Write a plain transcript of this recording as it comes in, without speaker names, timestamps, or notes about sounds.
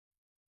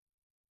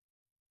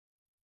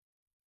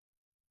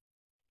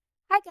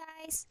Hi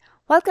guys!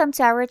 Welcome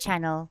to our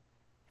channel.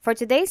 For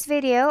today's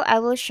video, I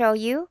will show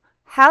you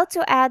how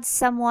to add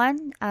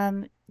someone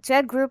to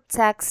a group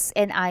text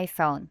in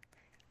iPhone.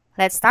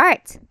 Let's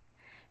start.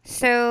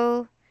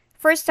 So,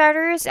 for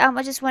starters,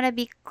 I just want to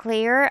be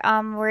clear.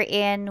 We're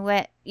in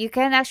what you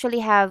can actually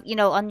have,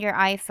 on your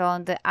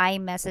iPhone, the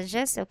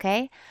iMessages.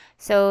 Okay,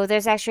 so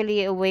there's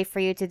actually a way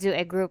for you to do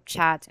a group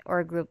chat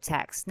or group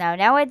text. Now,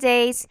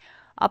 nowadays,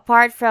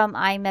 apart from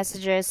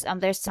iMessages,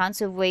 there's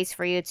tons of ways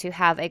for you to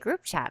have a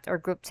group chat or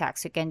group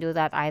text. You can do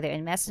that either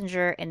in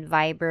Messenger, in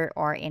Viber,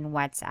 or in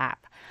WhatsApp.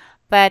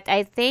 But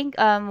I think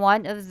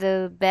one of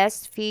the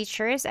best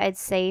features I'd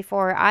say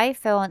for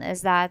iPhone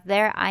is that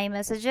their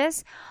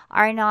iMessages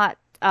are not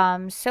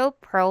so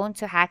prone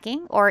to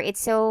hacking, or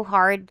it's so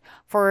hard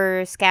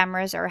for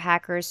scammers or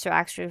hackers to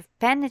actually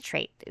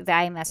penetrate the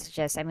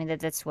iMessages. I mean,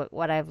 that's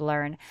what I've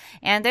learned.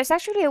 And there's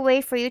actually a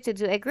way for you to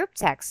do a group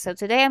text. So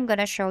today I'm going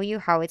to show you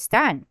how it's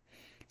done.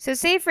 So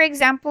say for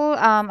example,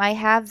 I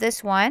have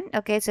this one.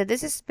 Okay, so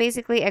this is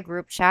basically a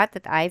group chat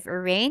that I've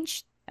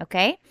arranged.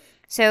 Okay,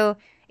 so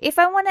if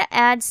I want to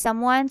add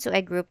someone to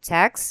a group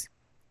text,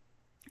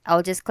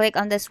 I'll just click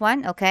on this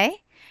one,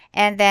 okay?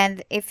 And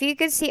then if you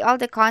can see all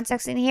the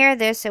contacts in here,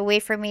 there's a way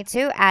for me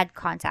to add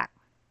contact.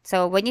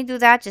 So when you do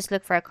that, just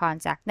look for a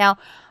contact. Now,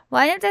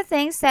 one of the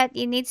things that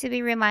you need to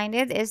be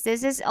reminded is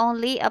this is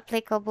only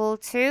applicable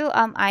to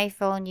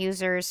iPhone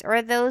users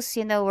or those,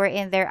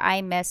 wherein their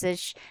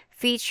iMessage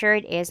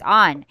featured is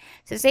on.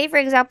 So say, for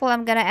example,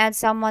 I'm going to add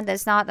someone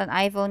that's not an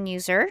iPhone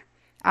user.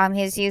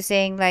 He's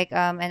using like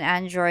an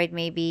Android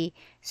maybe.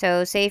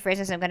 So say for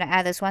instance, I'm gonna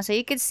add this one. So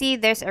you can see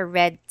there's a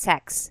red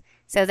text.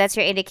 So that's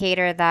your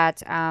indicator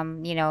that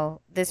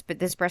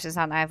this person's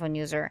not an iPhone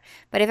user.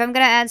 But if I'm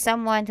gonna add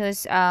someone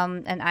who's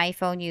an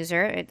iPhone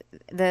user,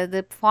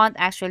 the font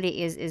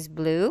actually is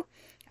blue.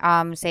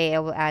 Say I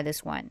will add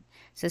this one.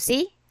 So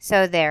see,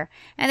 so there.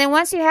 And then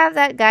once you have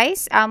that,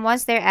 guys,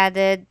 once they're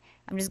added,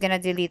 I'm just gonna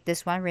delete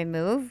this one,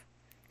 remove.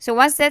 So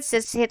once that's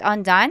just hit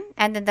on done,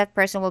 and then that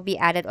person will be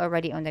added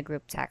already on the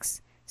group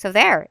text. So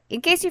there.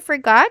 In case you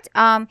forgot,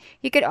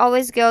 you could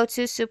always go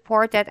to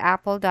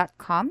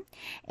support.apple.com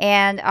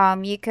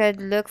and you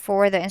could look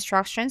for the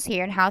instructions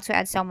here on how to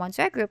add someone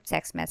to a group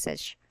text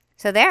message.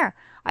 So there.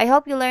 I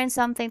hope you learned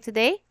something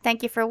today.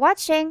 Thank you for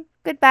watching.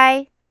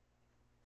 Goodbye.